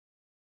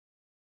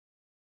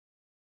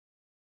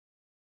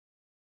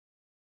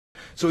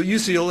So at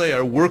UCLA,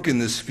 our work in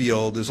this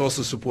field is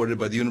also supported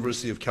by the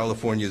University of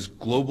California's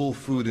Global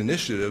Food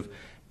Initiative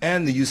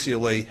and the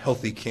UCLA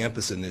Healthy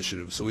Campus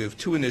Initiative. So we have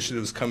two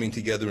initiatives coming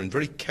together in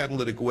very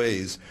catalytic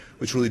ways,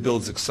 which really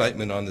builds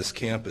excitement on this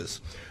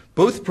campus.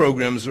 Both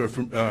programs are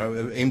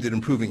aimed at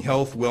improving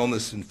health,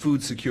 wellness, and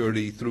food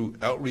security through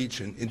outreach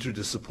and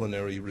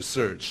interdisciplinary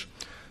research.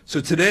 So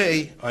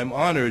today, I'm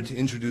honored to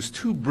introduce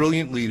two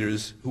brilliant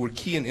leaders who were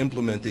key in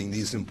implementing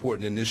these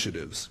important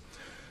initiatives.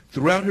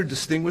 Throughout her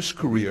distinguished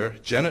career,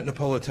 Janet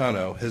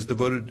Napolitano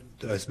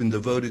has been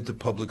devoted to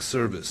public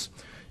service.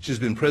 She's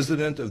been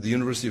president of the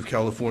University of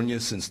California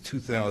since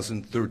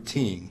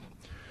 2013.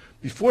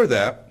 Before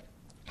that,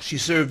 she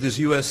served as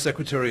U.S.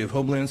 Secretary of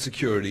Homeland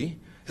Security,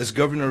 as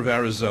governor of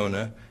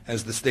Arizona,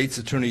 as the state's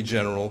attorney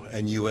general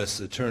and U.S.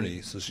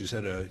 attorney. So she's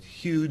had a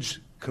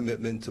huge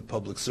commitment to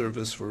public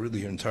service for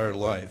really her entire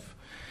life.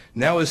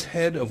 Now as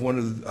head of one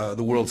of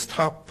the world's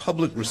top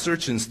public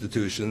research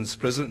institutions,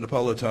 President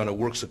Napolitano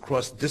works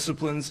across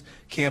disciplines,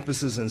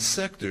 campuses, and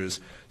sectors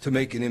to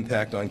make an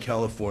impact on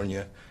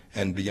California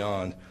and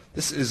beyond.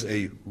 This is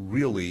a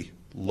really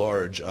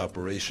large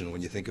operation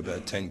when you think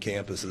about 10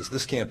 campuses.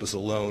 This campus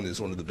alone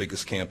is one of the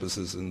biggest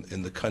campuses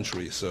in the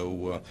country,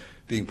 so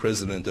being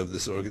president of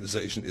this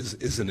organization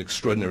is an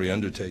extraordinary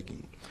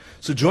undertaking.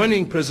 So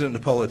joining President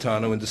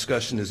Napolitano in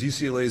discussion is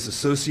UCLA's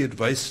Associate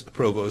Vice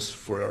Provost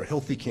for our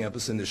Healthy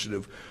Campus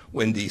Initiative,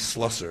 Wendy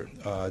Slusser.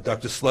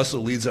 Dr.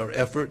 Slusser leads our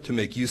effort to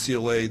make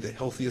UCLA the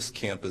healthiest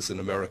campus in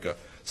America.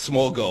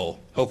 Small goal,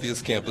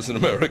 healthiest campus in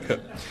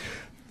America.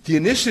 The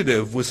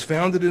initiative was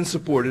founded and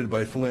supported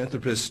by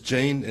philanthropists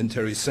Jane and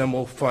Terry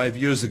Semel 5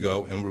 years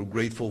ago, and we're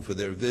grateful for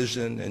their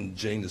vision, and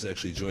Jane is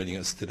actually joining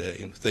us today,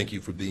 and thank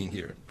you for being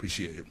here.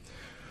 Appreciate it.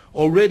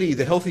 Already,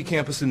 the Healthy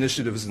Campus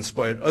Initiative has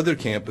inspired other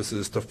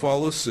campuses to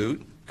follow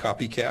suit,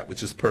 copycat,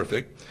 which is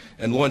perfect,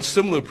 and launch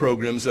similar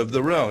programs of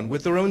their own,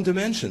 with their own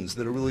dimensions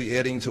that are really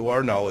adding to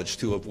our knowledge,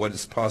 too, of what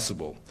is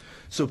possible.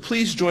 So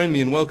please join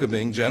me in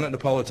welcoming Janet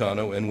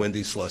Napolitano and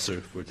Wendy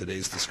Slusser for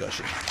today's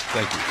discussion.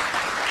 Thank you.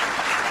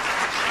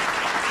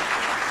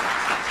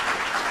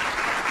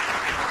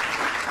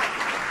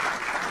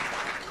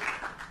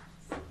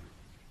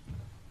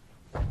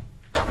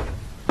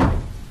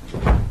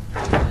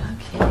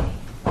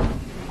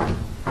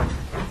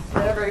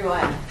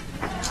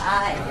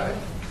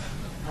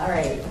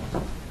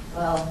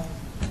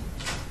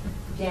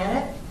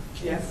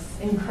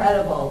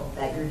 Incredible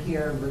that you're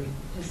here. We're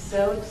just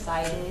so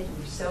excited.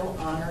 We're so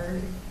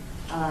honored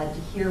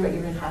to hear what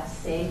you're going to have to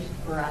say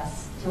to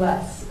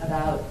us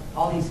about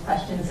all these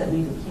questions that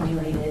we've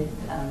accumulated.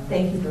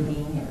 Thank you for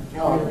being here.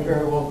 No, you're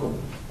very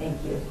welcome.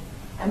 Thank you.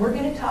 And we're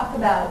going to talk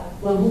about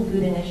Global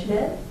Food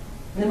Initiative,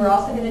 and then we're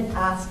also going to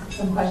ask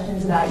some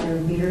questions about your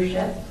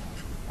leadership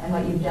and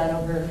what you've done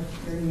over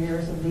your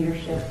years of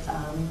leadership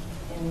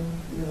in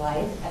your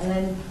life. And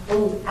then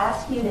we'll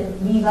ask you to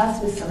leave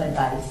us with some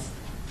advice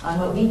on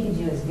what we can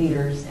do as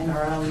leaders in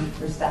our own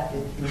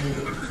respective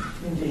communities.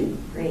 Indeed.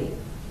 Great.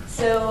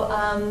 So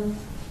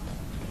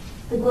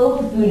the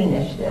Global Food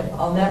Initiative,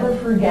 I'll never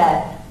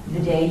forget the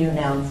day you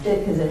announced it,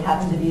 because it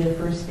happened to be the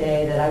first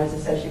day that I was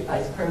Associate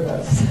Vice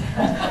Provost.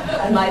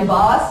 And my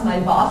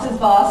boss's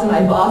boss, and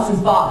my boss's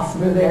boss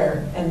were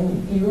there.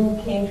 And you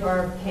came to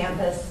our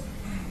campus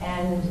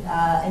and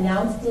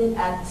announced it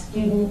at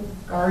Student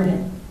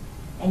Garden.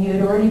 And you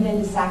had already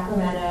been to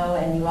Sacramento,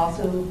 and you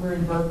also were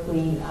in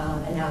Berkeley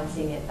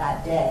announcing it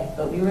that day.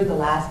 But we were the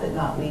last but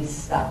not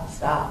least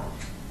stop.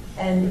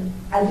 And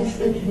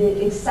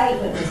the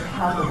excitement was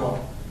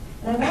palpable.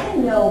 And I want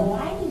to know,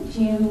 why did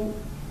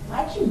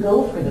you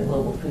go for the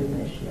Global Food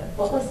Initiative?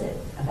 What was it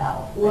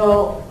about?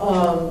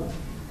 Well,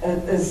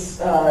 as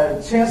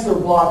Chancellor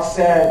Block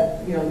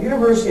said, the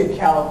University of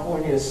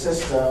California's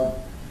system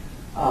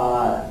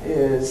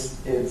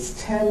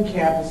it's 10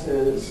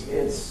 campuses.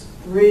 It's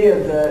 3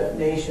 of the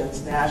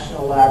nation's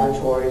national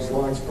laboratories: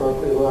 Lawrence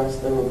Berkeley,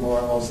 Lawrence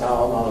Livermore, Los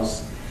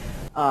Alamos.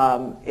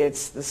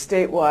 It's the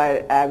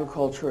statewide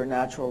Agriculture and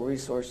Natural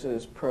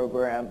Resources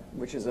program,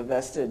 which is a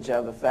vestige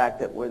of the fact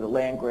that we're the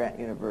land-grant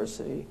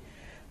university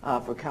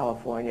for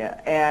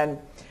California. And,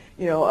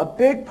 a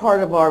big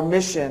part of our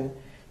mission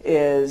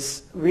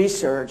is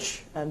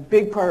research, and a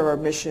big part of our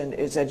mission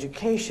is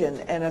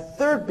education, and a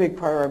third big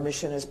part of our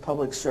mission is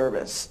public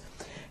service.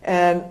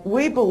 And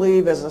we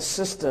believe as a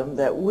system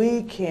that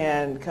we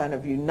can kind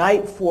of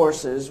unite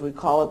forces, we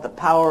call it the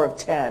power of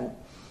 10,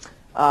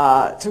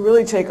 to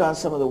really take on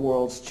some of the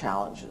world's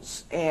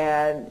challenges.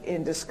 And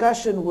in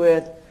discussion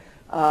with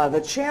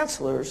the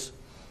chancellors,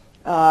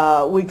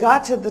 we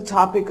got to the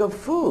topic of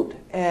food,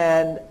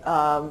 and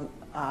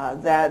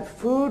that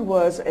food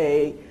was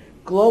a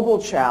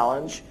global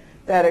challenge,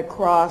 that it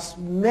crossed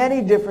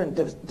many different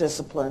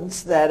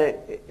disciplines, that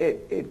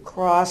it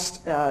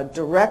crossed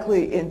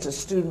directly into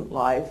student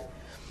life,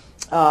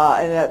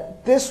 and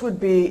that this would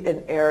be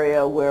an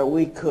area where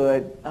we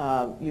could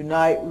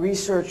unite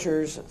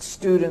researchers,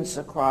 students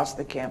across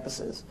the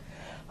campuses.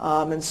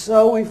 And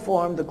so we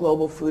formed the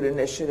Global Food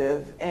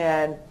Initiative,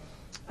 and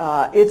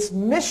Its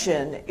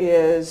mission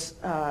is,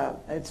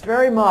 it's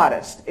very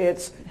modest.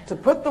 It's to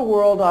put the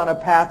world on a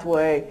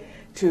pathway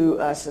to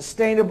a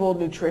sustainable,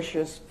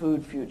 nutritious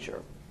food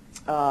future.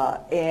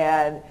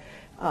 And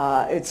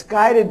it's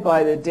guided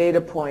by the data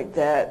point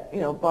that,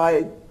 you know,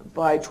 by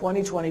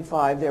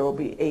 2025 there will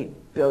be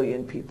 8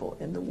 billion people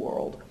in the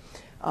world.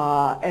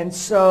 And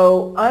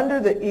so under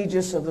the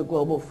aegis of the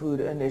Global Food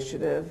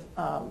Initiative,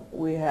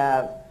 we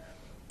have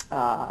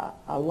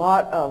a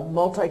lot of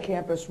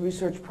multi-campus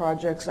research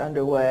projects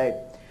underway.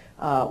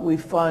 We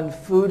fund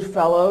food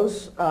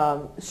fellows,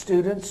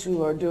 students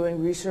who are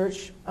doing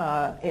research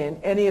in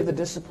any of the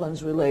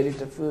disciplines related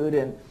to food,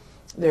 and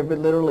there have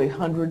been literally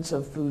hundreds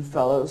of food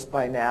fellows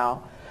by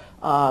now,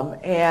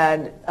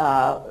 and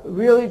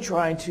really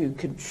trying to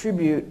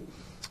contribute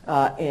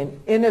in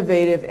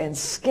innovative and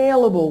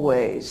scalable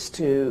ways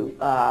to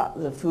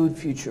the food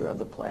future of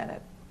the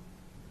planet.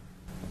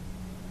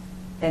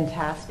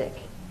 Fantastic.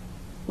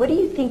 What do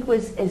you think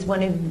is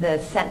one of the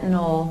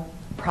sentinel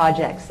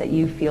projects that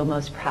you feel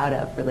most proud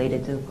of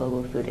related to the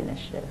Global Food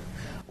Initiative?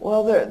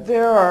 Well,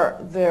 there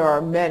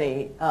are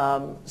many.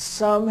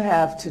 Some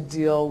have to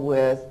deal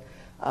with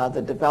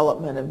the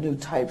development of new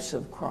types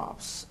of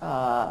crops.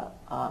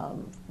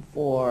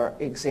 For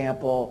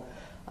example,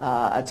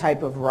 a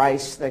type of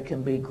rice that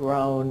can be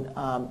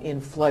grown in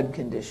flood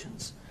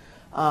conditions.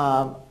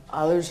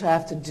 Others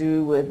have to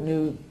do with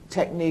new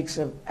techniques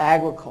of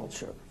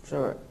agriculture,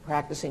 so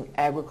practicing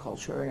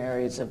agriculture in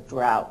areas of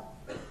drought.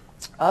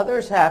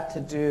 Others have to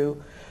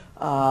do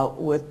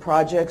with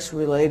projects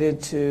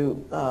related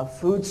to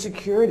food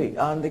security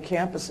on the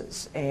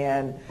campuses,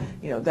 and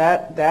you know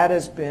that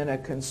has been a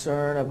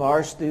concern of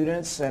our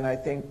students, and I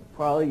think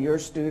probably your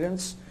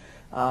students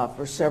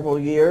for several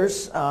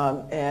years.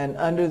 And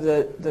under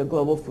the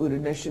Global Food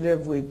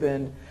Initiative, we've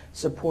been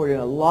supporting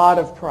a lot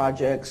of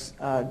projects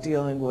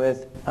dealing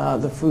with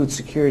the food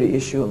security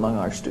issue among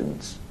our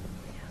students.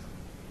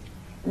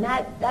 And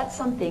that's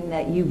something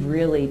that you've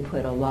really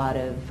put a lot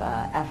of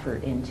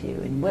effort into.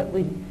 And what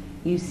would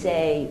you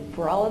say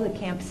for all of the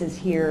campuses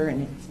here,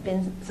 and it's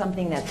been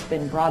something that's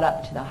been brought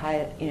up to the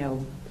high, you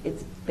know,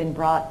 it's been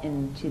brought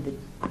into the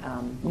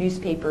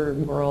newspaper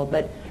world,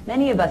 but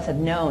many of us have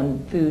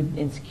known food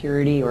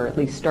insecurity, or at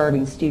least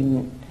starving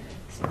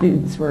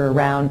students were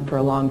around for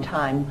a long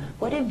time.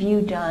 What have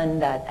you done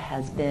that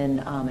has been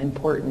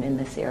important in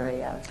this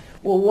area?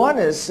 Well, one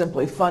is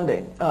simply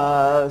funding.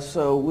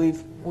 So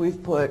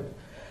we've put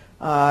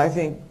I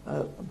think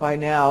by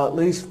now at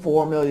least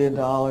 $4 million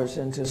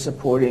into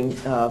supporting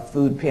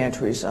food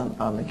pantries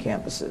on the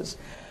campuses,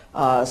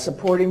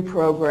 supporting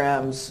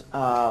programs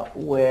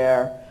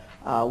where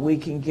we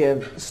can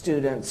give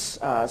students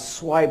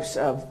swipes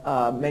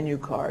of menu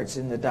cards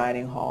in the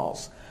dining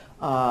halls,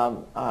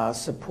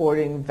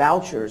 supporting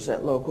vouchers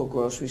at local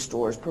grocery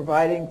stores,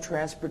 providing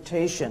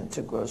transportation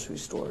to grocery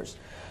stores,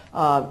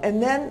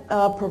 and then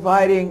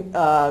providing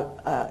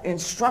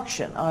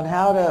instruction on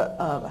how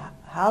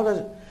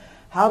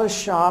to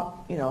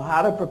shop, you know,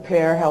 how to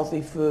prepare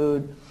healthy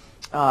food,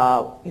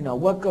 you know,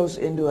 what goes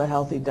into a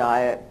healthy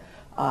diet,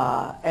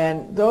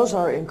 and those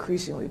are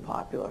increasingly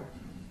popular.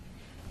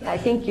 I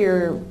think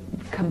you're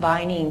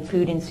combining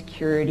food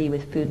insecurity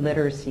with food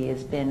literacy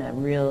has been a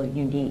real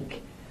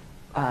unique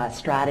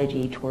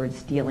strategy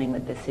towards dealing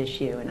with this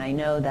issue. And I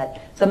know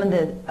that some of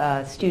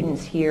the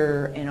students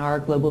here in our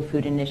Global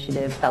Food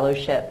Initiative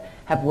Fellowship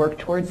have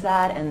worked towards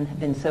that and have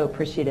been so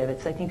appreciative.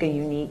 It's, I think, a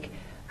unique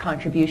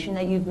contribution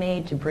that you've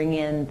made to bring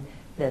in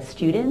the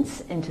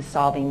students into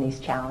solving these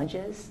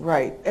challenges.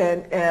 Right,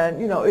 and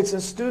you know, it's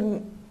a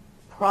student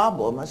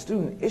problem, a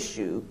student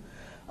issue,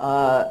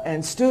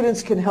 and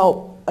students can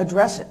help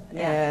address it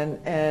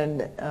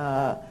and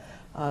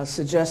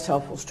suggest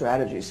helpful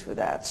strategies for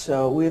that.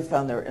 So we have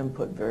found their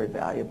input very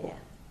valuable. Yeah.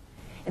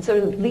 And so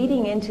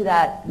leading into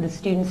that, the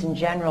students in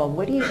general,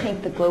 what do you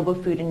think the Global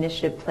Food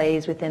Initiative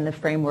plays within the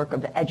framework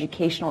of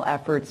educational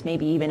efforts,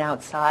 maybe even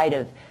outside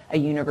of a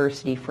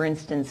university? For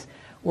instance,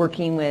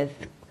 working with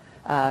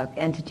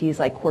entities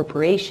like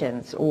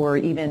corporations or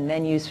even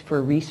Menus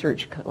for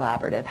Research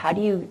Collaborative. How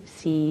do you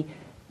see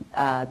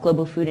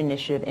Global Food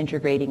Initiative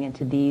integrating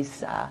into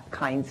these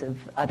kinds of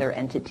other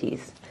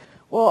entities?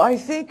 Well, I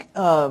think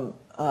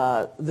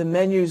the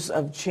menus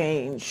of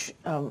change,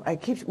 I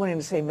keep wanting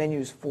to say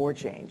menus for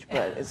change,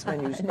 but it's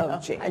menus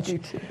of change. I do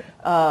too.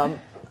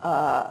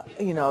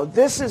 You know,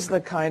 this is the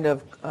kind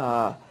of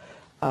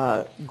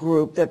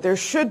group that there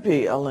should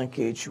be a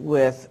linkage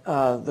with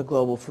the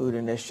Global Food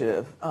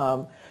Initiative.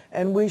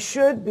 And we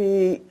should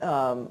be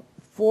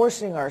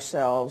forcing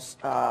ourselves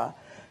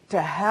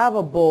to have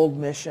a bold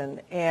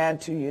mission and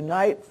to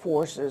unite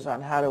forces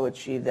on how to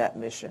achieve that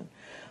mission.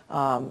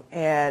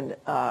 And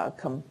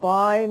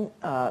combine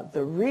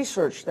the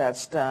research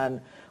that's done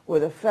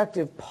with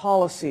effective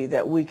policy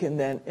that we can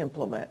then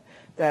implement.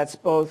 That's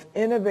both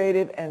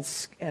innovative and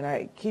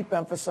I keep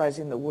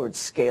emphasizing the word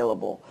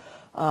scalable.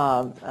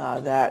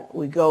 That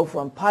we go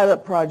from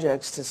pilot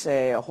projects to,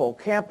 say, a whole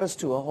campus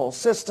to a whole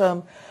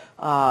system,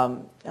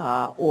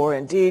 or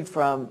indeed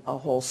from a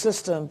whole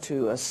system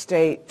to a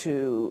state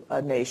to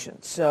a nation.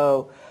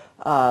 So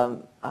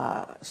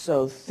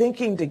So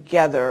thinking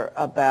together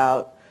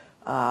about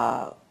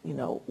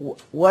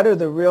what are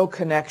the real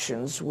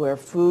connections where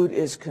food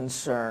is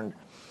concerned,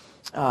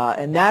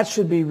 and that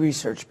should be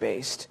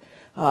research-based,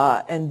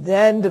 and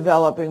then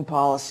developing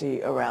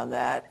policy around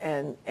that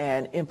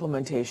and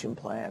implementation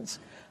plans.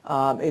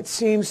 It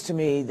seems to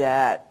me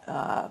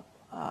that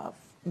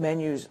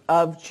menus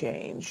of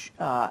change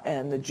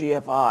and the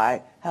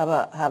GFI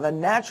have a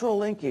natural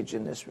linkage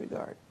in this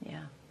regard.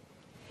 Yeah.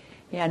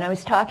 Yeah, and I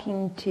was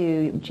talking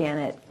to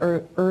Janet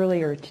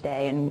earlier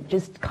today and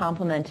just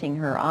complimenting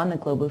her on the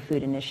Global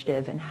Food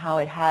Initiative and how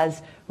it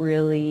has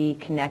really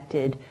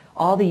connected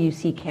all the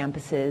UC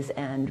campuses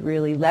and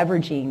really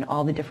leveraging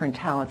all the different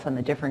talents on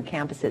the different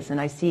campuses.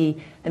 And I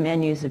see the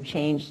menus of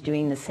change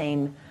doing the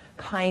same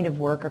kind of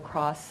work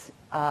across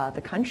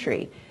the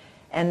country.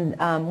 And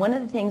one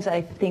of the things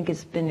I think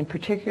has been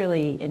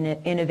particularly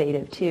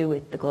innovative too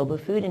with the Global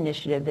Food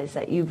Initiative is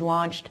that you've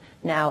launched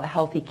now a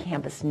Healthy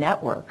Campus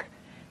Network,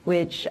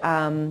 which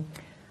I'd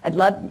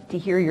love to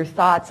hear your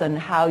thoughts on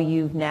how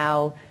you've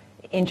now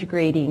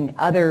integrating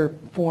other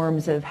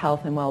forms of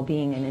health and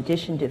well-being in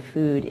addition to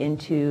food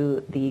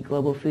into the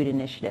Global Food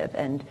Initiative,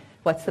 and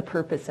what's the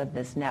purpose of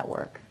this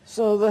network?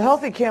 So the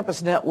Healthy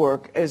Campus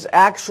Network is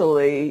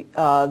actually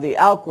the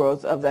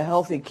outgrowth of the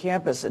Healthy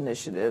Campus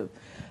Initiative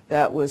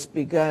that was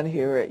begun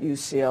here at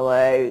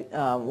UCLA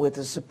with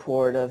the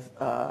support of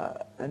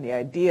and the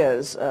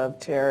ideas of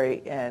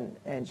Terry and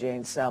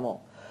Jane Semel.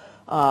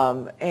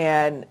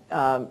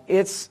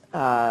 It's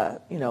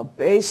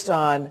based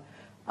on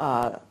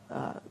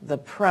the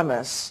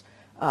premise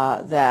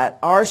that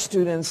our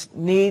students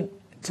need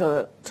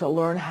to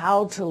learn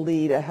how to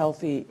lead a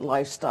healthy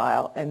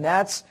lifestyle, and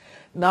that's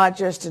not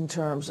just in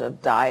terms of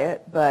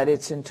diet, but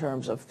it's in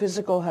terms of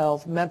physical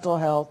health, mental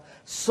health,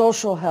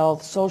 social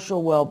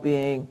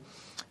well-being,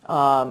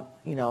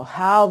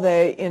 how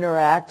they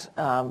interact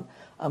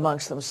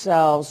amongst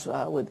themselves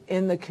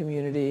within the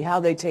community,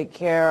 how they take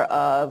care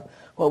of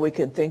what we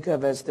can think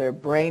of as their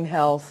brain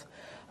health,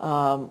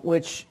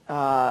 which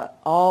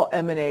all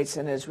emanates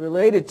and is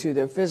related to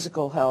their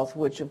physical health,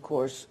 which of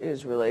course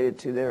is related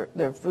to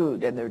their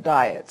food and their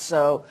diet.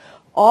 So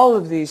all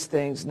of these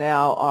things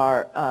now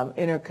are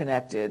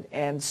interconnected.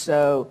 And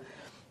so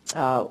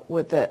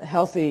with the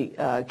Healthy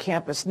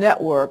Campus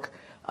Network,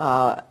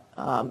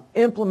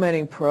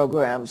 implementing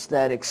programs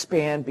that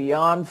expand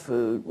beyond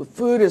food.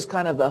 Food is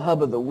kind of the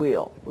hub of the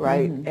wheel,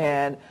 right? Mm-hmm.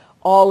 And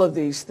all of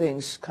these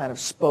things kind of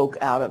spoke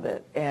out of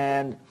it.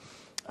 And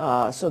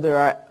so there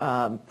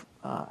are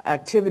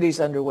activities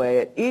underway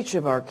at each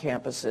of our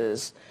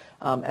campuses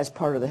as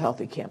part of the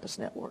Healthy Campus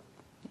Network.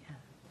 Yeah.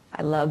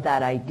 I love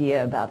that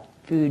idea about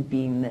food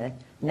being the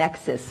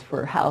nexus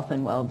for health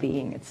and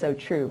well-being. It's so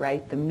true,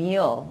 right? The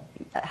meal,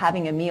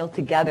 having a meal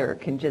together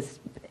can just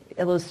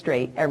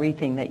illustrate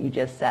everything that you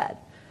just said.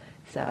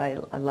 So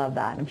I love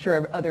that. I'm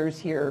sure others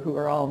here who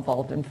are all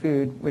involved in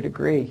food would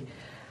agree.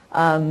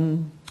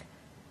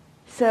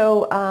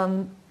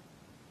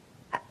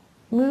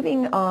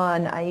 Moving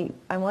on, I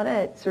want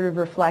to sort of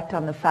reflect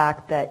on the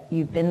fact that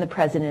you've been the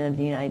president of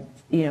the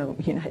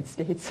United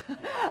States.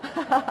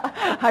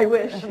 I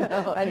wish.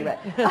 Anyway.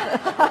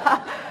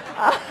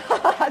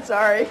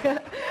 Sorry.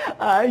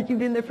 You've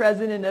been the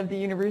president of the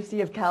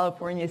University of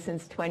California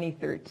since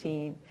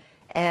 2013.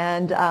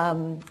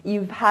 And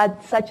you've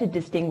had such a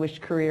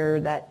distinguished career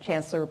that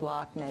Chancellor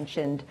Block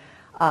mentioned.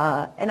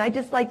 And I'd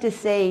just like to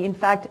say, in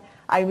fact,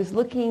 I was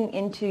looking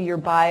into your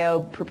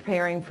bio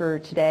preparing for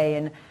today,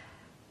 and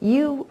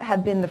you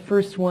have been the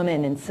first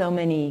woman in so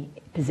many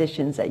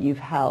positions that you've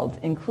held,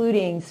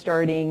 including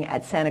starting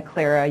at Santa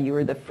Clara. You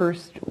were the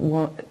first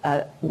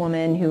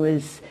woman who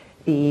was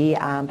the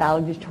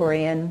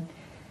valedictorian.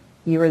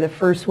 You were the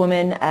first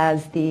woman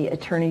as the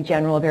Attorney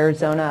General of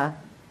Arizona,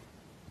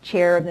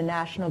 Chair of the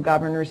National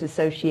Governors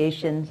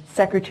Association,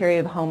 Secretary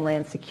of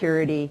Homeland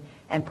Security,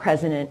 and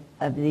President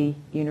of the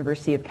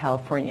University of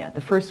California. The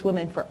first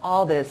woman for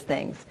all those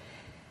things.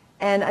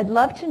 And I'd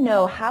love to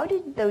know, how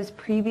did those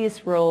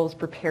previous roles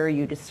prepare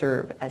you to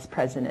serve as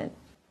president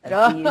of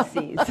the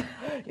UCs?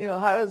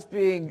 How does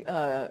being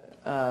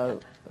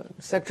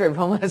Secretary of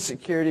Homeland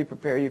Security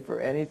prepare you for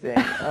anything?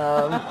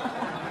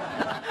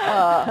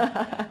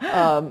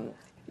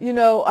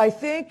 I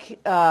think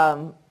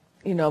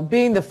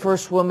being the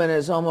first woman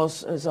is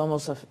almost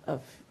a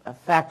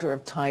factor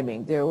of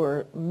timing. There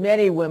were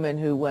many women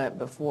who went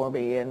before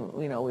me, and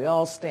we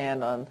all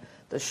stand on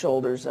the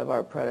shoulders of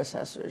our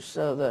predecessors.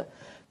 So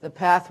the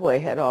pathway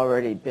had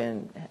already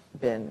been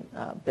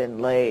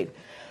laid.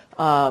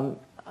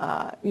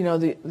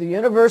 The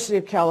University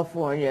of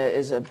California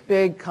is a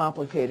big,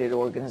 complicated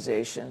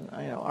organization.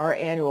 Our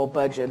annual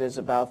budget is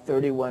about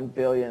 $31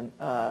 billion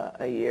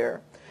a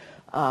year,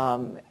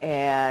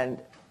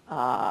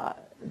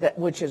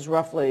 which is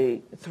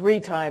roughly 3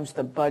 times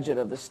the budget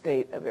of the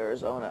state of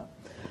Arizona.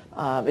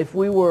 If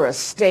we were a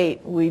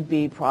state, we'd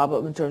be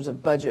probably, in terms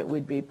of budget,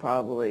 we'd be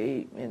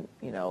probably in,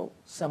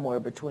 somewhere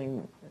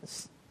between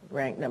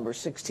rank number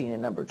 16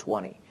 and number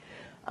 20.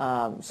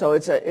 So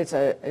it's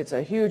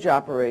a huge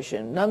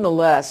operation.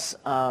 Nonetheless,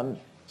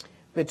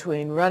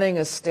 between running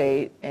a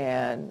state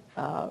and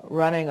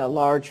running a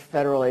large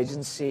federal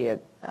agency,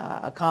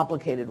 a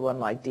complicated one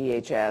like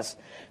DHS.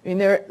 I mean,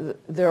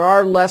 there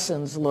are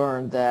lessons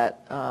learned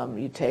that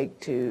you take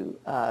to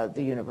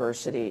the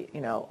university.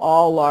 You know,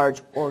 all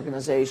large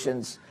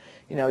organizations,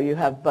 you know, you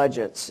have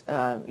budgets.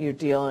 You're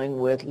dealing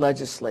with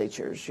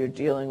legislatures. You're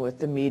dealing with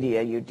the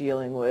media. You're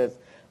dealing with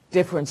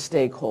different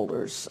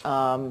stakeholders.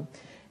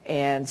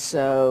 And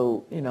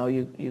so, you know,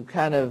 you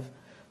kind of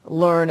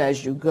learn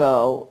as you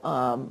go,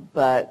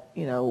 but,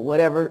 you know,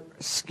 whatever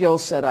skill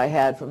set I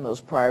had from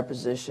those prior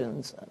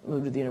positions,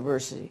 moved to the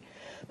university.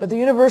 But the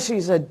university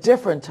is a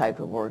different type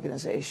of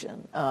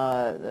organization.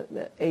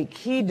 A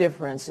key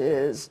difference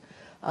is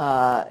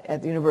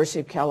at the University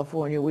of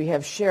California, we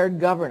have shared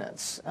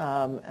governance,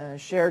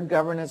 shared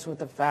governance with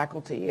the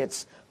faculty.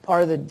 It's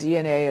part of the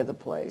DNA of the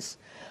place.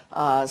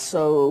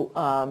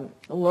 So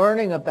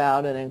learning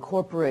about and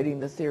incorporating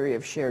the theory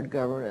of shared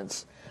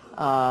governance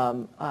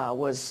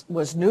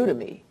was new to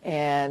me,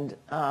 and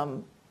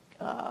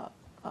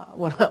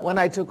when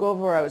I took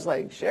over, I was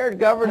like, shared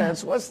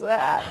governance, what's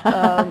that?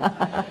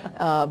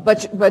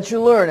 But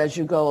you learn as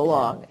you go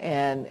along,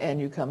 and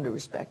you come to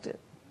respect it.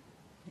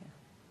 Yeah.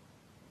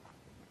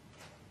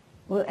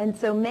 Well, and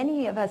so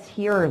many of us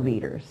here are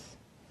leaders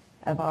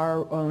of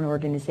our own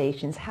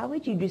organizations. How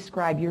would you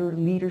describe your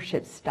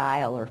leadership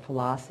style or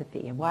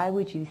philosophy, and why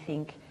would you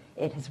think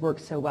it has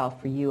worked so well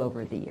for you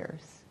over the years?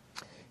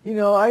 You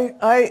know, I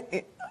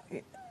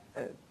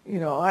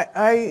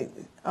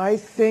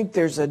think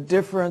there's a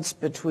difference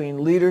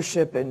between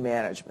leadership and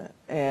management,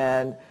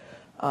 and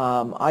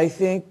I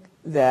think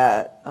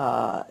that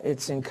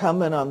it's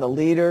incumbent on the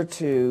leader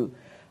to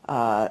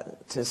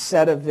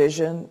set a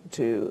vision,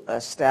 to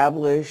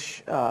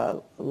establish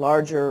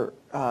larger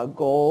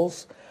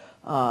goals,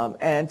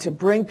 and to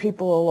bring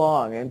people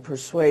along and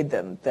persuade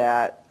them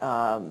that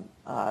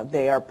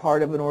they are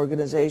part of an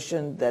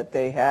organization, that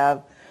they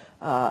have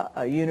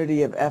a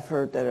unity of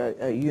effort, that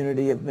a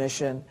unity of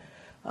mission,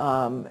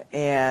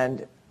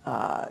 and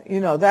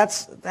you know,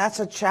 that's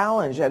a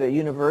challenge at a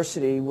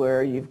university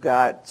where you've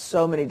got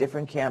so many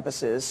different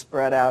campuses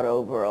spread out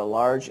over a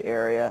large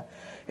area.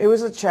 It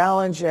was a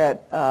challenge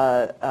at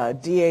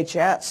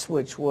DHS,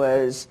 which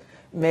was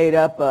made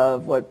up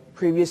of what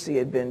previously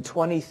had been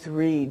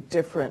 23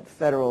 different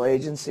federal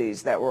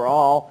agencies that were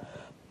all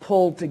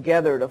pulled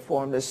together to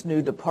form this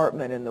new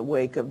department in the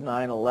wake of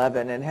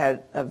 9/11, and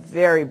had a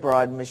very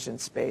broad mission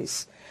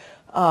space.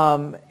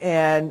 Even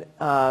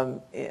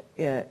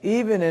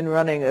in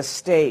running a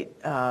state,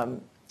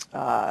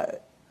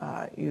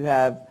 you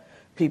have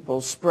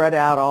people spread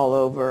out all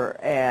over,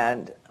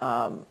 and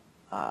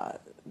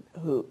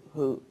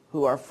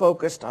who are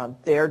focused on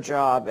their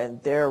job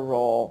and their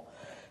role.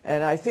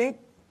 And I think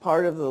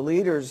part of the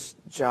leader's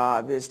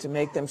job is to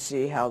make them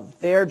see how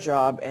their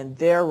job and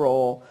their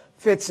role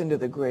fits into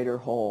the greater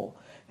whole,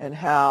 and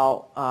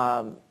how,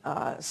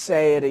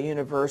 say, at a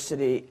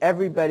university,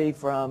 everybody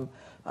from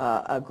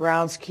a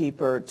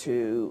groundskeeper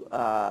to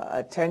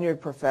a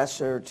tenured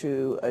professor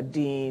to a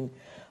dean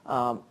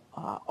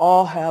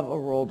all have a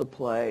role to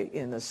play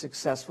in the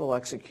successful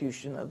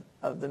execution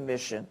of the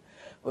mission,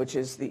 which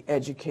is the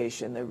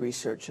education, the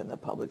research, and the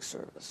public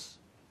service.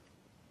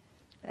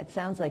 That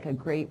sounds like a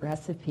great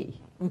recipe,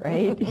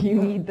 right? You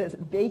need the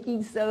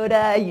baking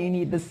soda, you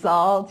need the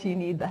salt, you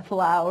need the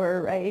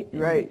flour, right?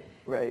 Right.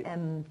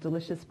 And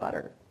delicious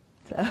butter.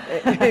 So.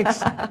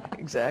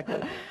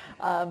 Exactly.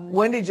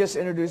 Wendy just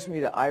introduced me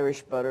to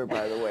Irish butter,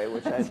 by the way,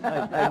 which I've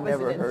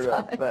never heard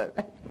of.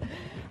 But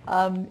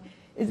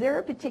is there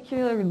a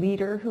particular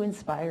leader who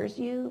inspires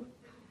you,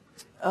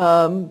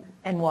 and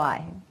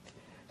why?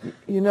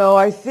 You know,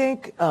 I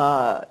think,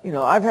 you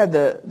know, I've had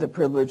the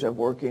privilege of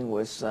working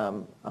with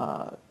some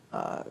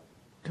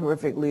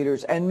terrific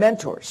leaders and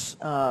mentors,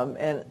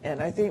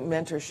 and I think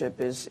mentorship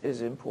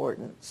is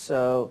important.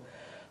 So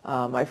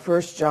my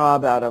first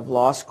job out of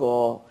law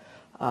school,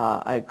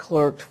 I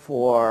clerked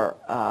for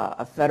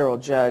a federal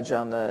judge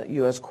on the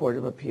U.S. Court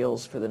of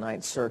Appeals for the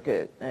Ninth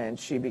Circuit, and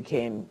she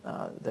became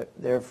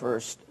their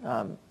first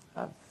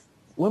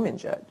woman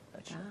judge,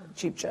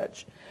 chief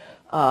judge.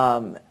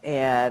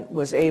 And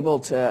was able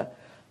to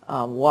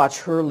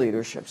watch her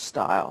leadership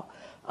style.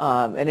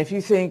 And if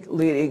you think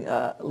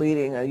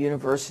leading a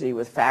university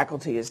with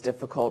faculty is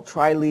difficult,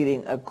 try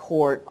leading a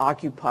court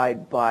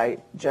occupied by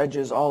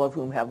judges, all of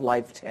whom have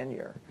life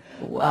tenure.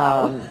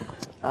 Wow.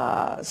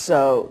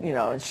 So, you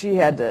know, and she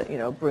had to, you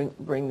know,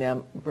 bring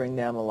them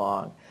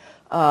along.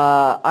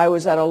 I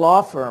was at a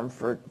law firm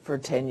for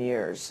 10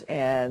 years,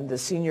 and the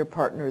senior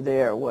partner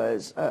there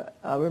was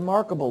a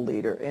remarkable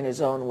leader in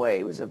his own way.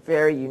 He was a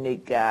very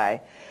unique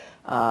guy.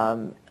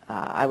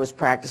 I was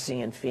practicing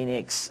in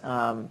Phoenix.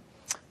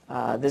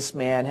 This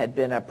man had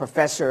been a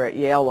professor at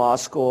Yale Law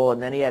School,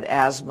 and then he had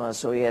asthma,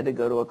 so he had to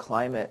go to a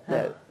climate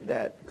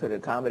that could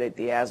accommodate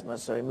the asthma,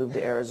 so he moved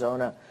to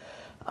Arizona.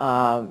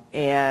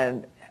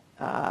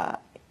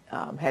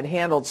 Had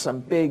handled some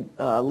big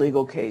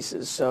legal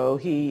cases. So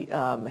he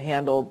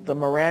handled the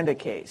Miranda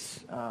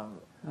case.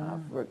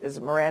 It's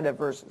Miranda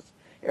versus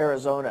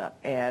Arizona.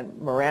 And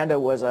Miranda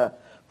was a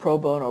pro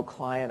bono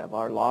client of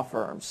our law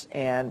firms.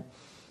 And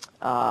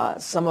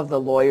some of the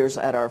lawyers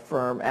at our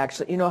firm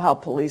actually, you know how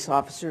police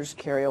officers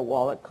carry a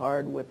wallet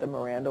card with the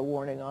Miranda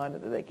warning on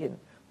it that they can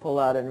pull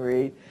out and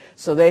read?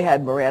 So they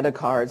had Miranda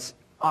cards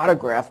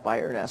autographed by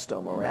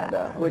Ernesto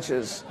Miranda, which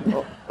is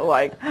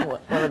like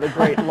one of the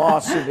great law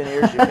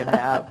souvenirs you can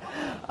have.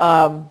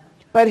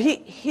 But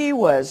he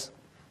was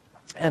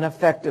an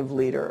effective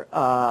leader,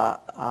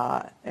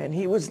 and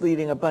he was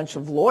leading a bunch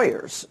of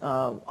lawyers,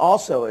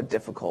 also a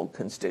difficult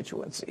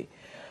constituency.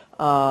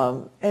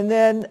 And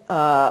then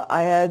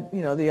I had,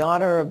 the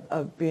honor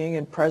of being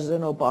in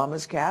President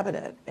Obama's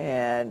cabinet,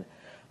 and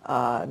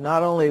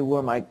not only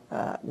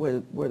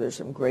were there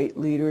some great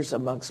leaders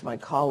amongst my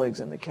colleagues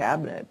in the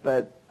cabinet,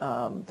 but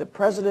the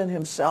president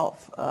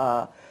himself,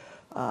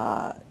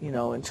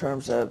 in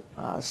terms of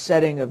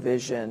setting a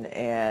vision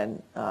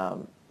and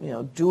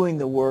doing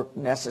the work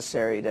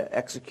necessary to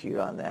execute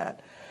on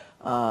that,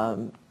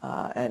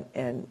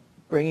 and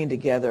bringing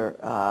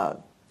together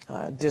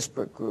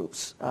disparate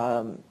groups.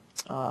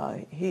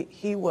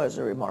 He was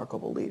a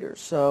remarkable leader.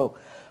 So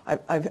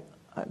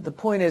the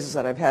point is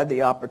that I've had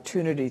the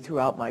opportunity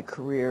throughout my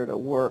career to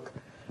work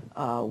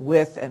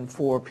with and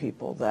for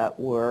people that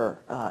were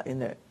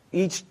in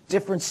each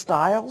different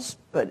styles,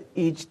 but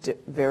each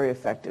very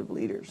effective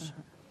leaders.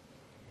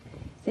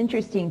 It's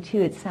interesting,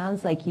 too. It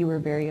sounds like you were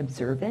very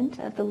observant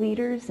of the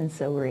leaders, and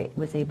so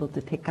was able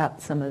to pick up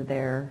some of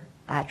their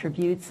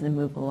attributes and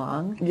move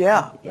along.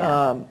 Yeah.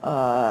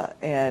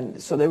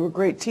 And so they were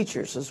great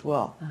teachers as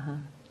well.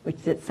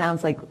 Which it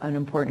sounds like an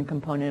important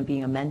component of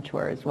being a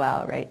mentor as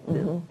well, right?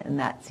 And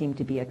that seemed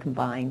to be a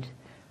combined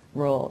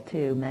role,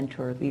 too,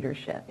 mentor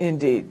leadership.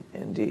 Indeed.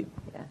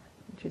 Yeah,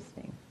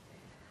 interesting.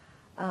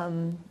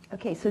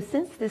 Okay, so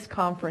since this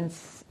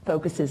conference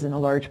focuses in a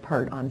large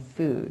part on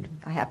food,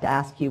 I have to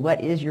ask you,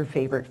 what is your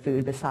favorite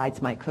food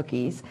besides my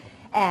cookies?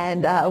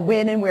 And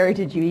when and where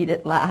did you eat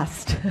it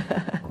last?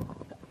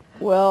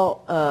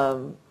 Well,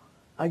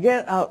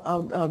 again,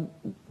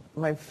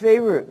 my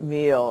favorite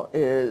meal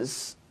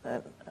is,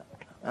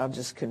 I'll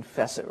just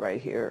confess it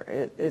right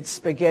here, it's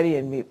spaghetti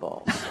and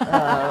meatballs.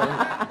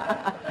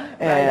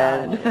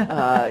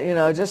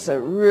 Just a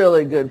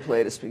really good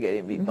plate of spaghetti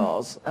and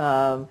meatballs.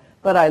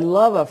 But I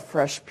love a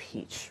fresh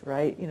peach,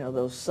 right?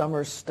 Those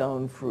summer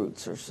stone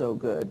fruits are so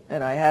good.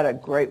 And I had a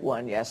great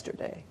one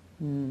yesterday.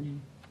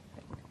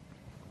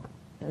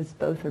 Those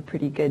both are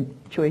pretty good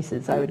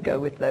choices. I would go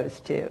with those,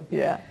 too.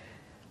 Yeah.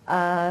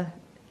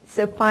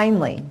 So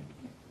finally,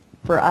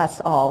 for us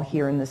all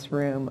here in this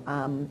room,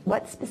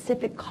 what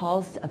specific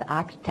calls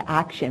to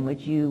action would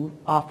you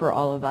offer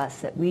all of us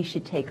that we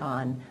should take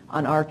on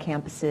our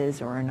campuses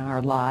or in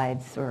our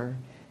lives or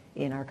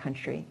in our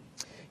country?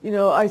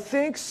 I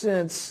think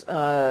since you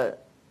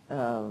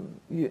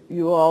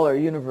all are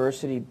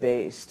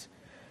university-based,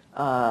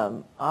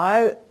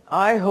 I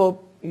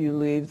hope you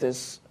leave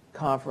this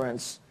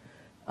conference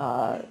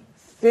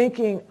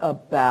thinking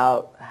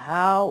about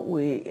how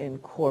we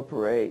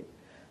incorporate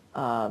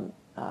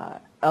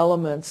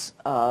elements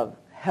of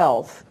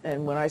health.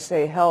 And when I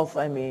say health,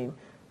 I mean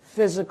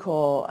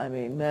physical, I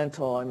mean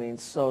mental, I mean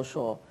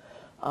social,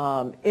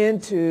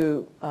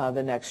 into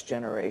the next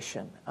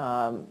generation.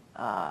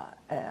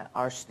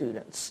 Our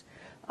students.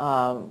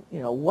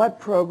 What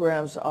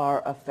programs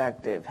are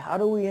effective? How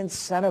do we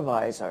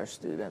incentivize our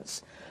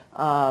students?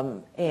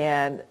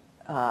 And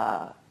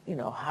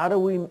how do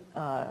we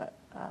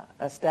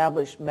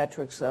establish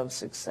metrics of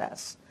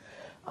success?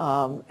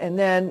 And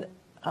then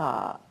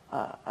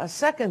a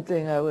second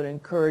thing I would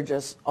encourage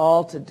us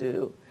all to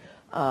do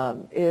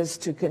is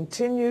to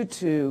continue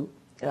to,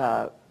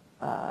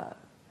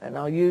 and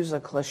I'll use a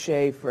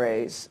cliche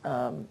phrase,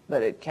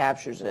 but it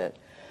captures it,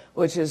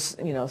 which is,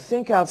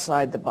 think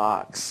outside the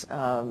box.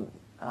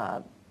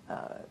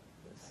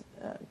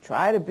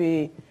 Try to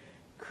be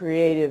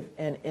creative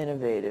and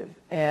innovative.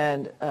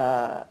 And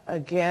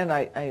again,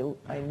 I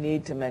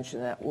need to mention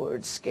that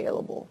word,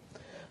 scalable.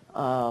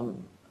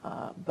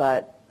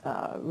 But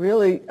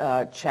really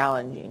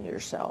challenging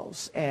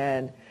yourselves.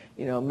 And,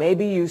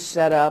 maybe you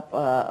set up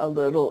a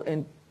little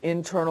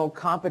internal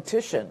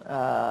competition,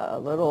 a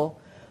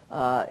little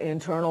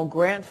internal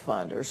grant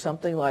fund or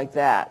something like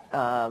that.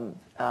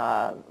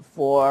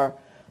 For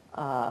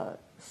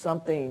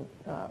something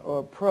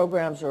or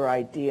programs or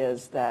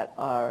ideas that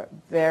are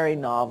very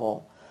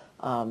novel,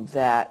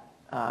 that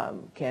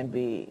can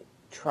be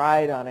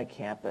tried on a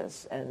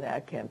campus and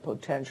that can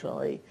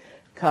potentially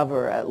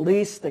cover at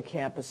least the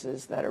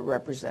campuses that are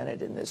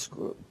represented in this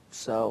group.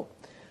 So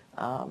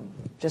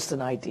just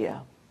an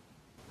idea.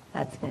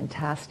 That's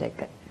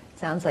fantastic.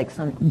 Sounds like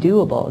some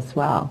doable as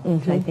well,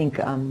 which I think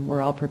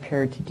we're all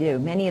prepared to do.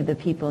 Many of the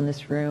people in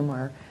this room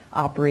are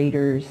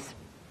operators,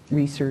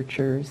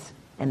 researchers,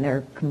 and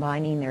they're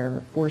combining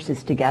their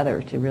forces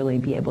together to really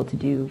be able to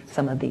do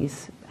some of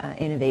these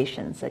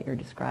innovations that you're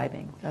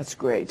describing. That's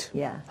great.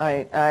 Yeah.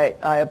 I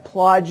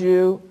applaud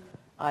you.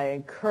 I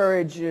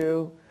encourage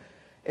you.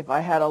 if I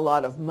had a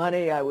lot of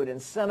money, I would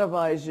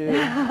incentivize you.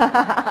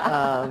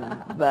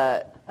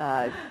 But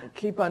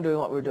keep on doing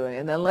what we're doing.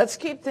 And then let's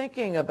keep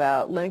thinking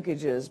about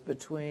linkages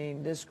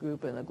between this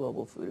group and the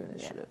Global Food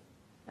Initiative.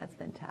 Yeah, that's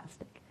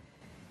fantastic.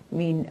 I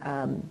mean,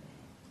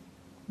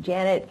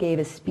 Janet gave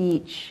a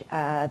speech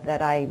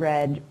that I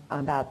read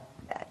about,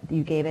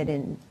 you gave it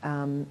in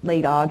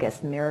late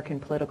August, American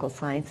Political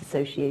Science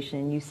Association,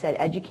 and you said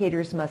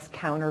educators must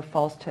counter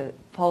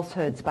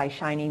falsehoods by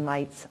shining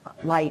light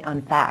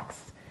on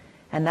facts.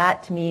 And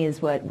that, to me,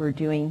 is what we're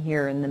doing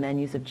here in the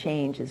Menus of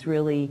Change, is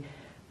really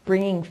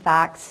bringing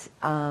facts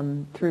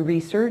through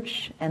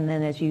research, and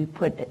then, as you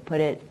put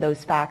it,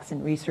 those facts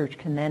and research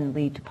can then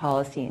lead to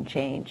policy and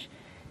change.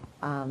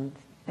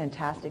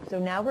 Fantastic. So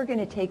now we're going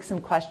to take some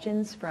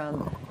questions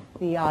from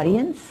the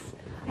audience.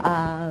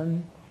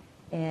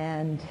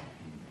 And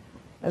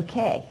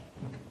okay,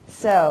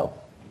 so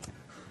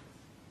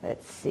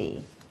let's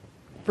see.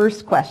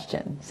 First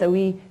question. So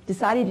we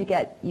decided to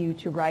get you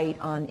to write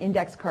on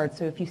index cards,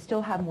 so if you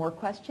still have more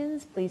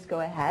questions, please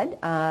go ahead.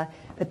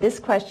 But this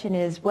question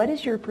is, what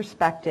is your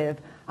perspective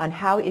on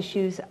how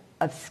issues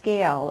of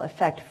scale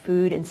affect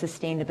food and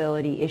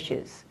sustainability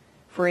issues?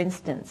 For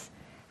instance,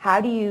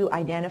 how do you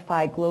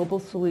identify global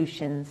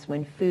solutions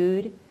when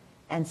food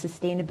and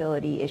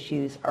sustainability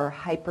issues are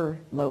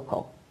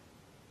hyper-local?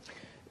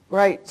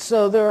 Right.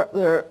 So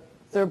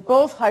they're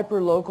both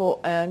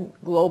hyper-local and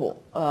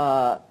global.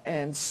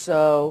 And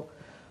so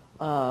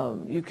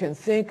you can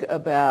think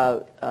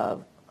about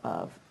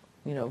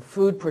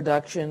food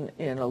production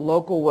in a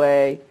local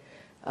way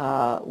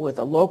with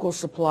a local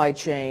supply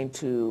chain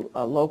to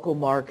a local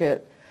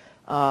market.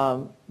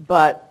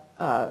 But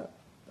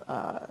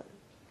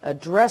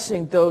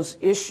addressing those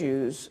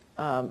issues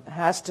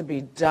has to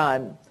be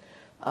done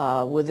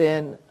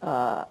within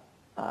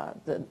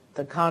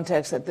the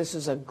context that this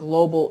is a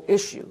global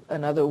issue.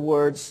 In other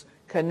words,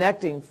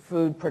 connecting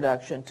food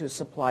production to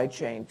supply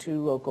chain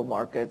to local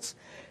markets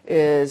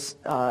is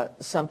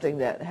something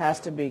that has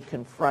to be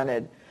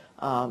confronted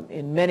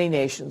in many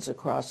nations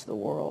across the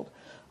world.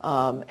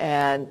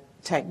 And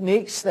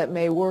techniques that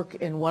may work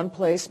in one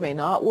place may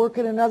not work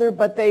in another,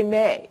 but they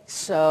may.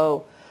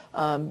 So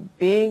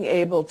being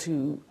able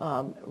to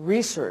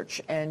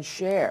research and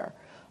share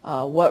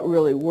what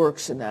really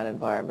works in that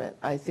environment,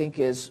 I think,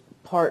 is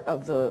part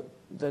of the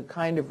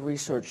kind of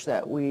research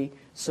that we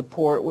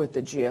support with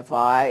the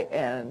GFI,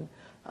 and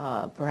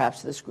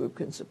perhaps this group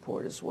can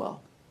support as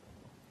well.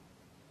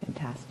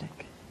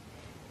 Fantastic.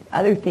 The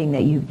other thing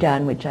that you've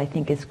done, which I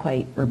think is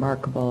quite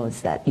remarkable,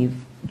 is that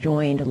you've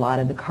joined a lot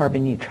of the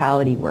carbon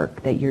neutrality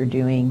work that you're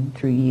doing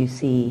through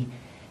UC.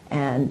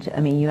 And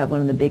I mean, you have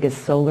one of the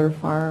biggest solar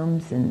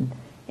farms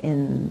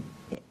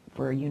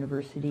for a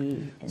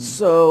university.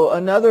 So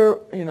another,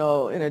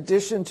 in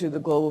addition to the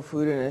Global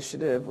Food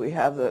Initiative, we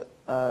have the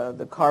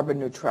Carbon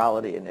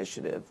Neutrality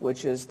Initiative,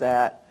 which is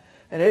that,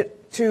 and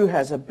it too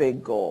has a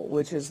big goal,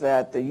 which is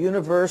that the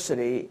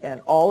university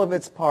and all of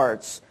its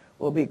parts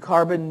will be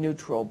carbon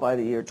neutral by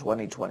the year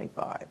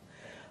 2025.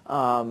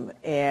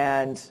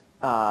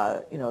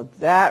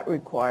 That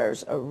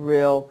requires a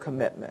real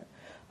commitment.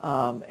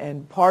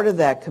 And part of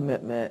that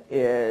commitment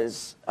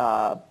is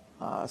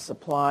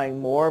supplying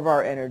more of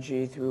our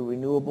energy through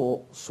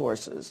renewable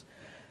sources.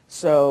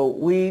 So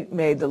we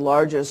made the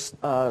largest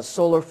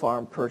solar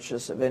farm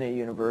purchase of any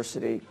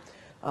university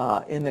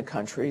in the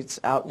country. It's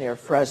out near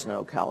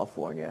Fresno,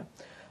 California,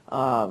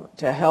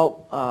 to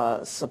help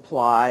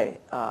supply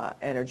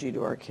energy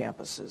to our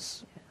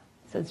campuses.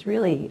 So it's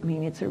really,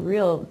 it's a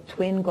real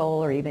twin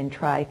goal, or even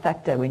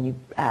trifecta when you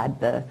add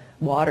the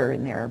water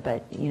in there.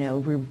 But,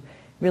 we're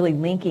really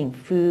linking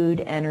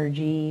food,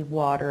 energy,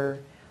 water,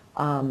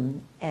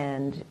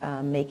 and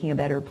making a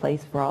better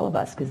place for all of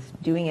us, because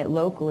doing it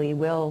locally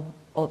will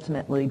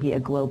ultimately be a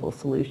global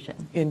solution.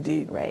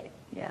 Indeed. Right,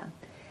 yeah.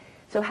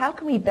 So how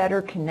can we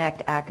better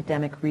connect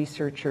academic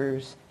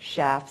researchers,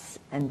 chefs,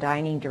 and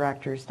dining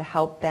directors to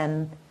help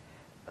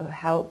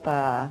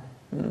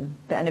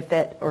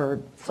benefit or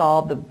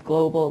solve the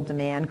global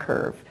demand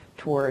curve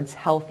towards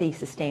healthy,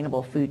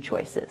 sustainable food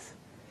choices?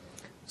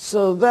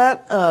 So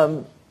that,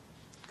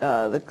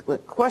 the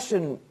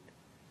question,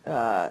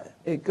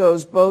 it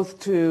goes both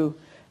to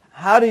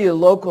how do you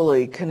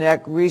locally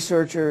connect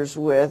researchers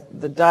with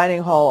the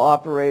dining hall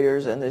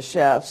operators and the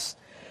chefs,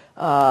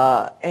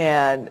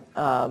 and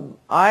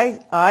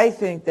I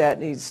think that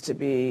needs to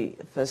be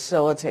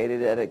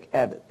facilitated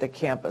at the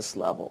campus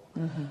level.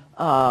 Mm-hmm.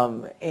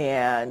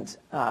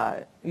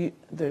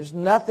 There's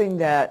nothing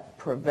that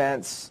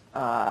prevents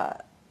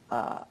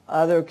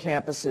other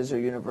campuses or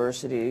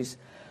universities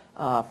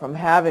from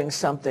having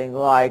something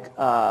like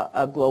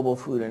a global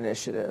food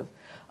initiative,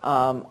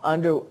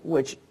 under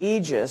which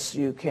aegis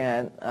you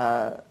can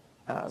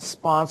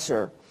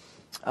sponsor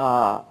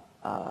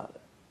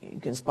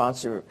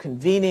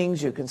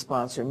convenings, you can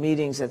sponsor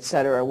meetings, et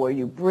cetera, where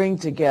you bring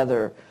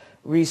together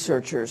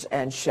researchers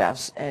and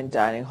chefs and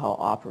dining hall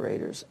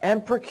operators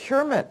and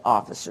procurement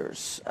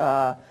officers.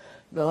 But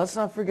let's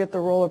not forget the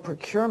role of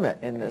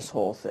procurement in this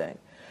whole thing.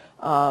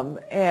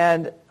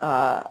 Again,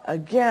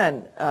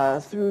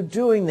 through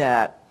doing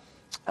that,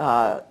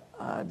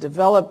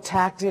 develop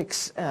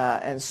tactics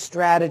and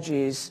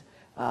strategies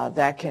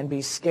that can be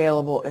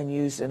scalable and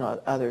used in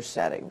other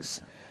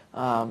settings.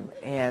 I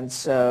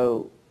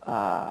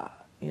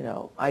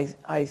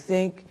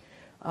think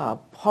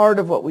part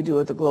of what we do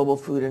at the Global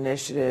Food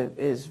Initiative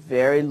is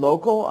very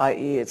local,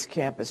 i.e. it's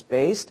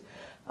campus-based,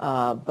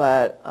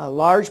 but a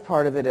large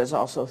part of it is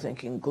also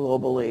thinking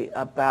globally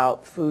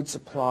about food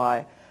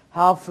supply,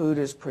 how food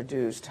is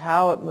produced,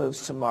 how it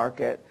moves to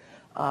market,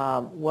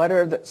 what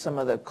are some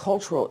of the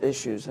cultural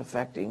issues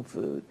affecting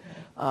food,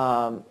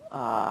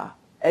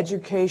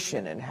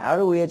 education, and how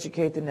do we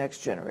educate the next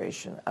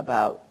generation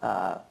about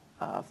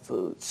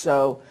food.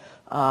 So,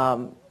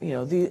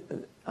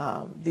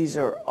 these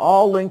are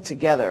all linked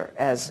together,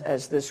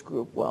 as this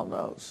group well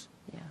knows.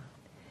 Yeah.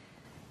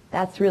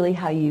 That's really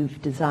how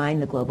you've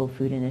designed the Global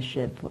Food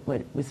Initiative.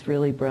 What was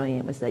really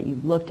brilliant was that you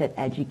looked at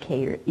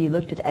education,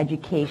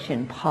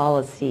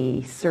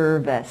 policy,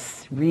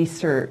 service,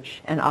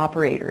 research, and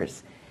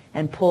operators,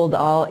 and pulled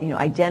all,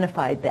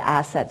 identified the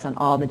assets on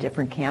all the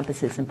different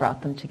campuses and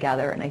brought them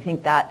together. And I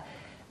think that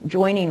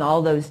joining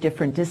all those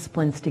different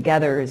disciplines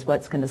together is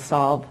what's going to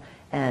solve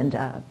and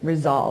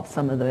resolve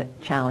some of the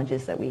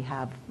challenges that we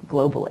have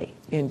globally.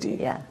 Indeed.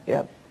 Yeah.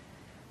 Yep.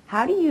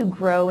 How do you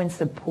grow and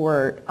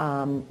support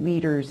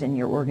leaders in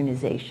your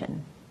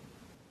organization?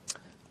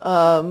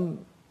 Well,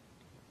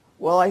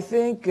 I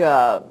think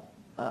the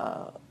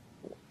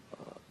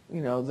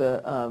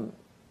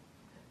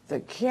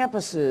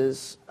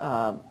campuses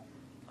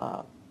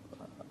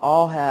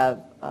all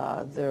have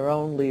their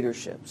own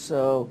leadership.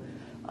 So,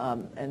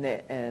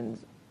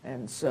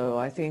 and so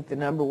I think the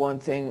number one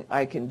thing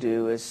I can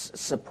do is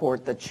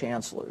support the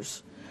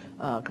chancellors,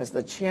 because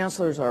the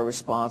chancellors are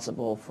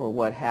responsible for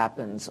what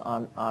happens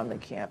on the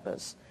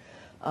campus.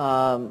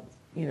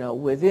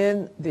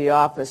 Within the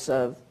office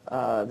of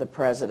the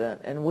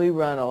president, and we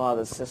run a lot of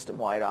the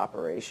system-wide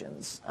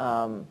operations.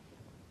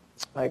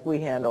 Like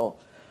we handle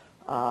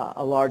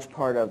a large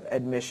part of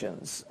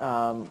admissions.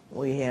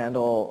 We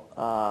handle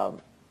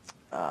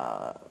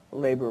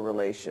labor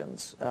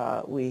relations.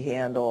 We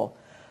handle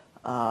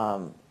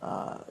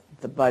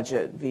the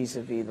budget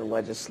vis-a-vis the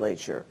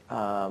legislature.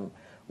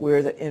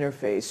 We're the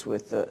interface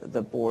with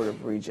the Board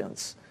of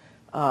Regents.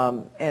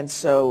 And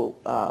so,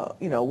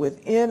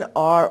 within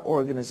our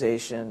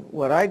organization,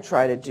 what I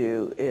try to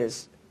do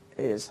is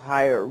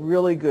hire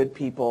really good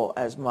people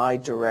as my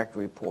direct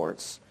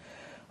reports.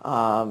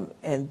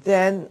 And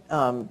then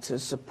to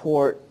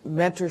support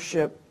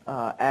mentorship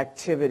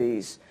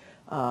activities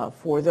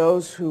for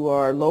those who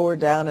are lower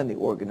down in the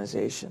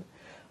organization.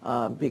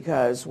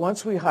 Because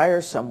once we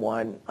hire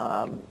someone,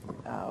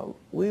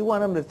 we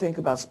want them to think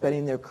about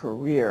spending their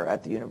career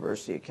at the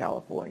University of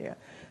California.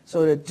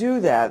 So to do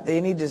that,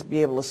 they need to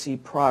be able to see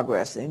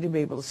progress. They need to be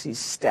able to see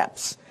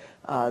steps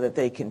that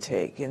they can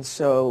take. And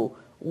so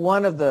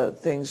one of the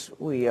things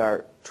we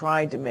are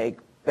trying to make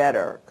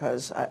better,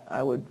 because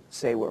I would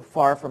say we're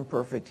far from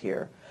perfect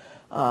here,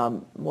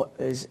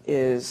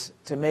 is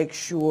to make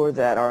sure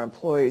that our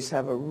employees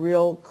have a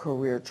real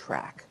career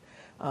track.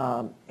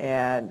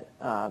 And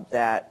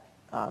that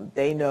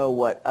they know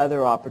what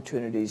other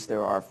opportunities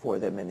there are for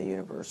them in the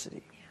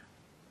university.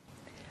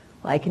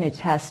 Well, I can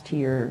attest to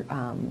your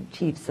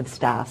chiefs of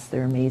staffs.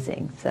 They're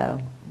amazing. So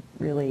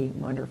really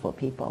wonderful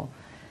people.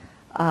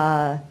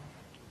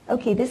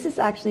 Okay, this is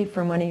actually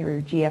from one of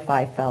your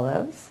GFI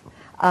fellows.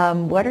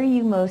 What are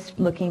you most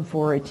looking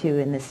forward to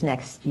in this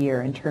next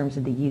year in terms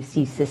of the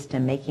UC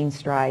system making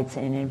strides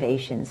and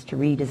innovations to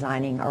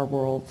redesigning our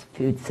world's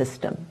food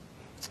system?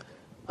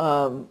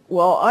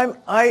 Well,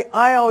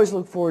 I always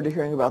look forward to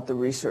hearing about the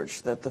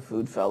research that the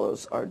food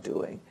fellows are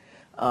doing.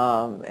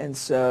 And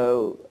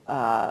so,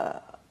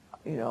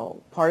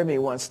 part of me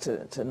wants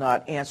to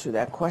not answer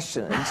that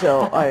question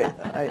until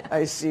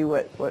I see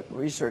what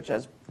research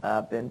has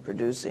been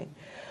producing.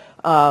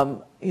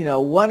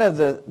 One of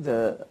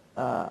the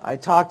I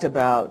talked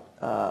about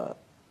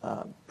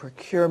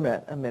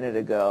procurement a minute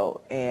ago,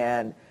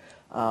 and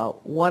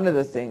one of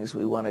the things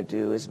we want to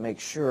do is make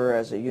sure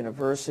as a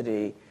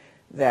university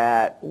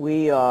that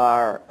we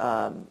are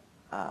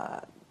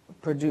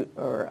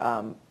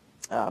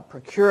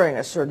procuring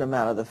a certain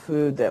amount of the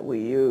food that we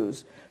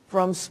use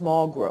from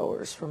small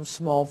growers, from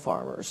small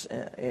farmers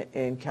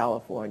in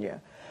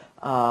California.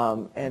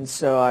 And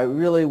so I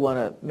really want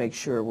to make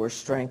sure we're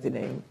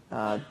strengthening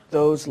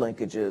those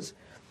linkages.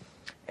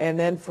 And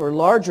then for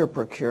larger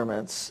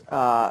procurements,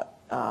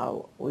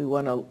 we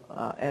want to,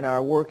 and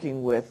are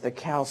working with the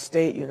Cal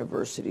State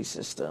University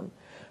system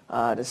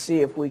to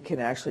see if we can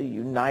actually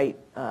unite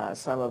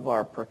some of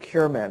our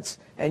procurements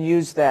and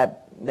use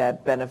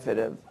that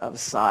benefit of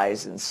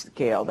size and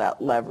scale, that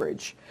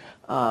leverage.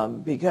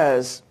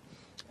 Because,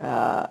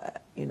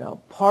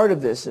 part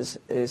of this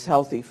is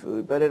healthy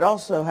food, but it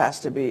also has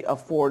to be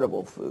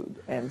affordable food.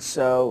 And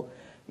so,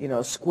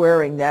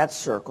 squaring that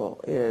circle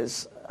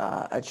is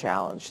a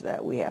challenge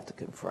that we have to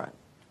confront.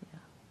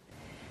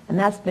 And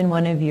that's been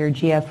one of your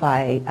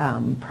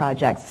GFI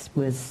projects,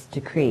 was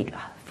to create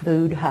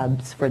food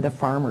hubs for the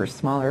farmers,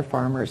 smaller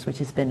farmers, which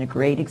has been a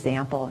great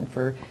example. And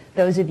for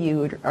those of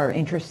you who are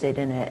interested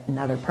in it in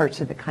other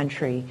parts of the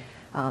country,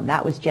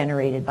 that was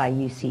generated by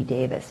UC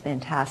Davis.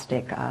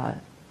 Fantastic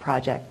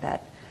project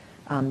that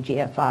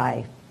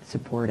GFI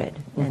supported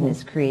and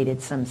has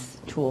created some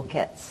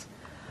toolkits.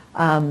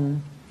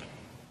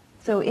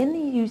 So in the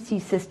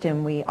UC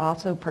system, we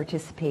also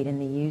participate in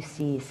the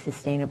UC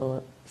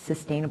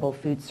Sustainable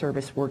Food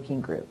Service Working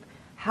Group.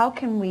 How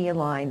can we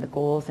align the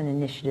goals and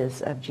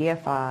initiatives of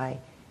GFI,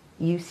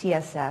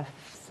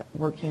 UCSF's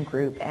working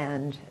group,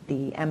 and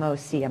the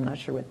MOC, I'm not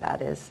sure what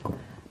that is.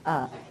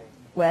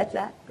 What's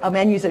that? Oh,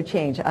 menus of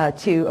change,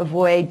 to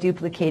avoid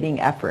duplicating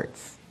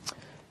efforts.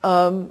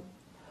 Well,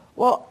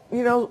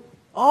 you know,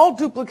 all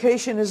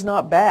duplication is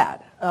not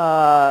bad.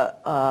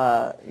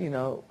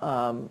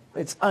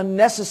 It's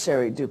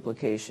unnecessary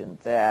duplication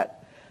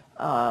that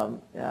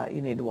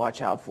you need to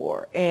watch out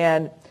for.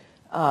 And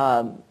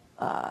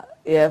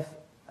if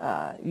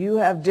you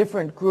have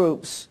different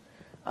groups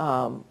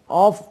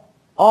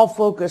all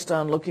focused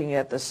on looking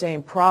at the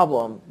same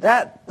problem,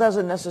 that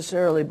doesn't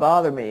necessarily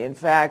bother me. In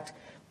fact,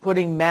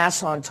 putting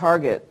mass on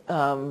target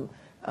can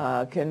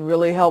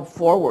really help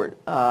forward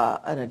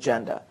an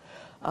agenda.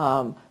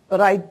 But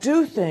I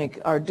do think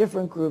our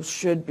different groups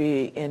should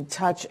be in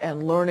touch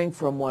and learning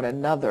from one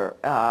another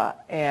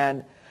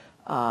and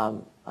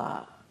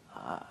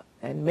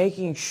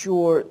making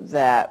sure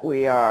that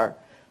we are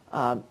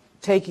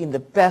taking the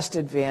best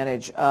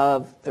advantage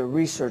of the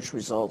research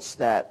results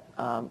that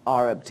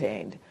are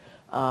obtained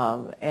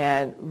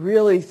and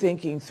really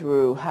thinking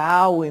through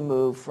how we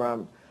move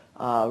from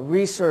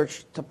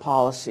research to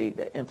policy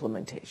to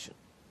implementation.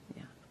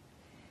 Yeah,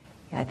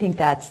 I think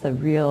that's the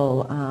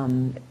real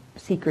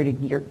secret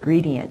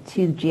ingredient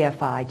to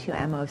GFI, to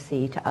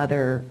MOC, to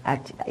other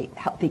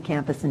Healthy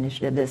Campus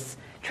Initiative. This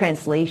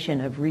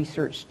translation of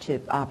research to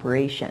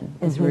operation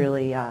is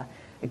really a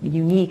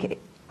unique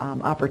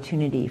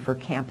opportunity for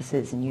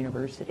campuses and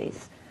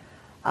universities.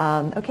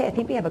 Okay, I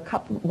think we have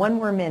one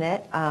more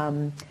minute.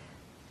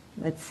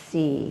 Let's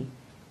see.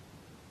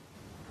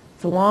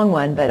 It's a long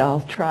one, but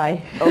I'll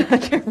try.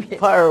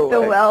 Fire away.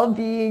 The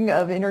well-being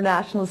of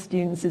international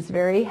students is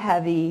very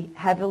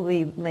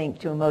heavily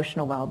linked to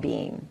emotional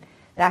well-being.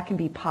 That can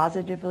be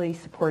positively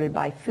supported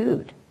by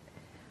food.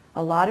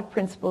 A lot of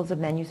principles of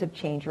menus of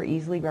change are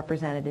easily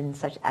represented in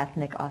such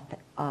ethnic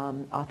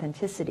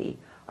authenticity.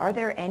 Are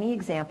there any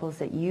examples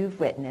that you've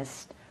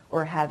witnessed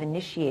or have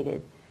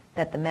initiated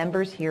that the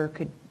members here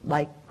could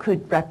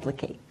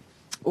replicate?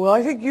 Well,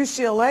 I think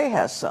UCLA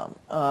has some.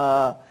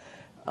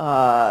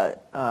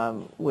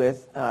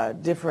 With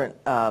different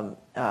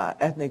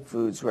ethnic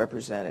foods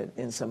represented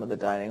in some of the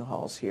dining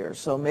halls here.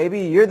 So maybe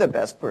you're the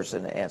best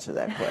person to answer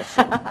that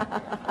question.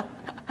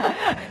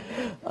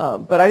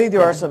 But I think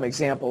there are some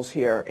examples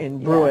here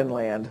in Bruin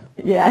land.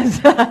 Yes,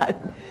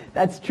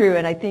 that's true.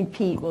 And I think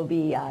Pete will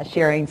be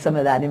sharing some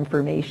of that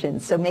information.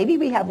 So maybe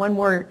we have one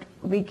more,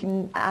 we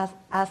can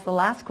ask the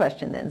last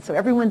question then. So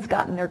everyone's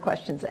gotten their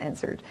questions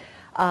answered.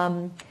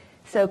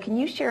 So can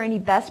you share any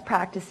best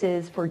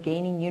practices for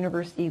gaining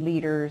university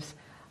leaders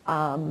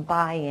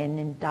buy-in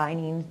in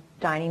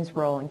dining's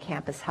role in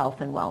campus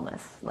health and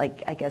wellness?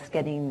 Like, I guess,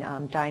 getting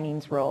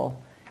dining's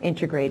role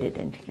integrated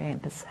into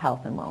campus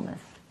health and wellness.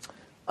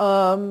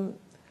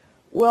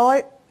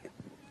 Well,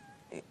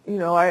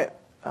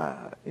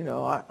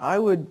 I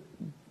would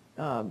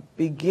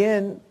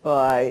begin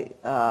by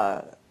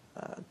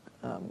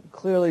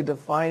clearly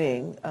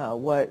defining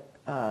what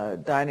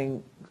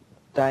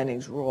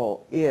dining's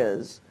role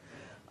is.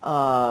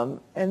 And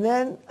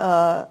then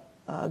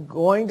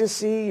going to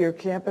see your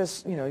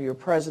campus, your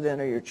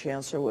president or your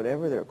chancellor,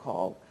 whatever they're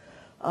called,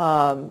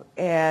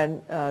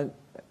 and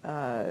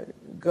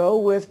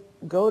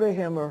go to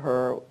him or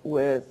her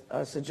with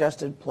a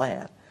suggested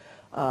plan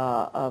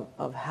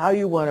of how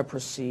you want to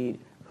proceed,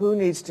 who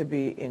needs to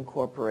be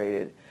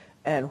incorporated,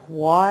 and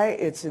why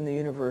it's in the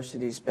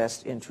university's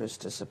best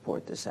interest to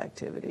support this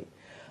activity.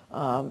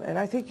 And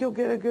I think you'll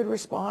get a good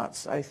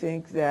response. I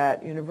think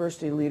that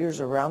university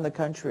leaders around the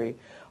country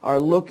are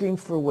looking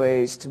for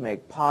ways to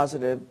make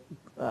positive,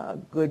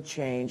 good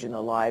change in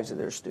the lives of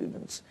their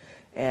students.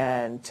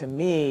 And to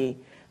me,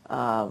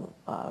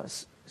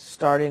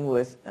 starting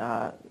with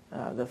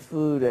the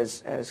food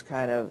as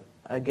kind of,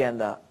 again,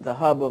 the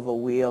hub of a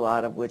wheel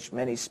out of which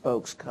many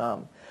spokes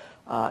come,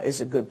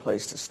 is a good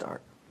place to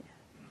start.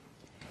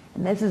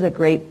 And this is a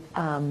great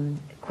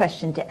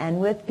question to end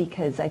with,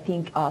 because I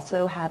think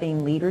also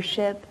having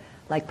leadership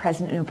like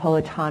President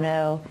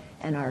Napolitano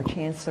and our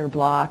Chancellor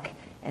Block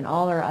and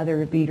all our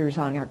other leaders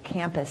on our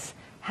campus,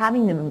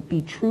 having them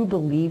be true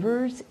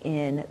believers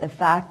in the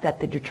fact that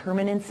the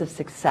determinants of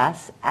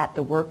success at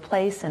the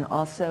workplace and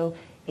also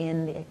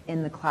in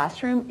the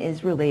classroom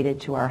is related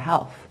to our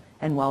health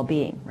and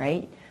well-being,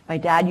 right? My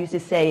dad used to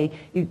say,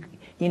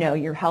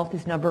 your health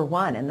is number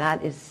one, and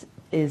that is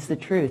the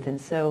truth. And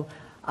so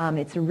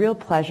it's a real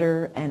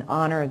pleasure and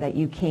honor that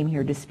you came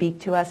here to speak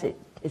to us. It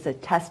is a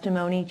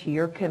testimony to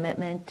your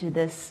commitment to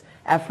this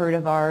effort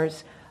of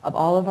ours, of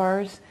all of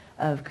ours,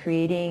 of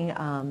creating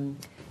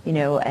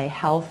a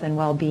health and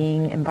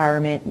well-being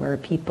environment where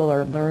people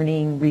are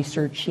learning,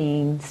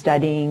 researching,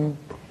 studying,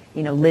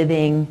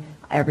 living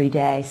every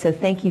day. So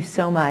thank you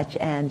so much,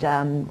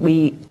 and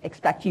we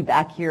expect you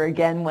back here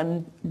again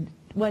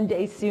one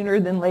day sooner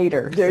than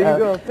later. There you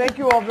go. Thank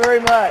you all very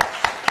much.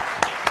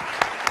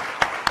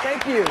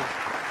 Thank you.